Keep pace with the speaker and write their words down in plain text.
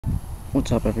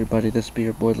What's up, everybody? This be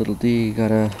your boy Little D.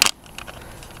 Got a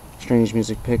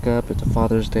StrangeMusic pickup. It's a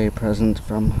Father's Day present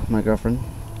from my girlfriend.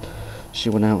 She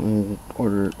went out and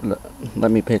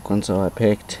let me pick one, so I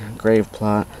picked Grave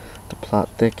Plot, the Plott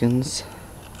Thickens.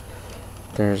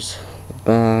 There's the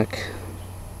back.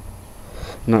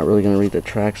 I'm not really gonna read the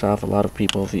tracks off. A lot of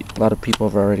people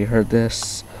have already heard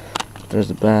this. There's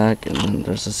the back, and then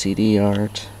there's the CD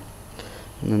art,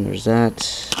 and then there's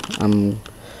that. I'm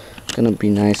gonna be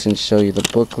nice and show you the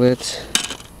booklet.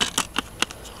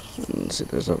 Let's see,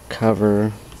 there's a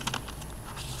cover,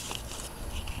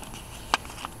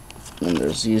 and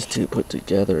there's these two put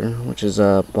together, which is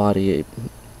a body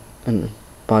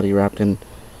wrapped in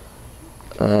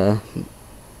a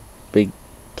big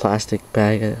plastic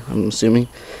bag, I'm assuming,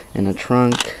 and a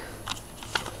trunk.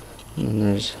 And then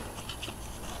there's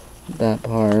that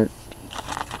part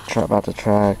about the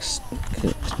tracks.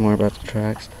 It's more about the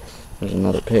tracks. There's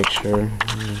another picture,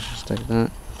 just like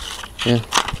that. Yeah,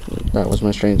 that was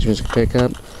my StrangeMusic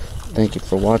pickup. Thank you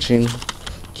for watching.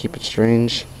 Keep it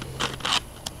strange.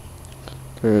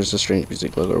 There's the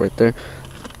StrangeMusic logo right there.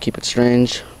 Keep it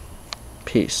strange.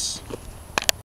 Peace.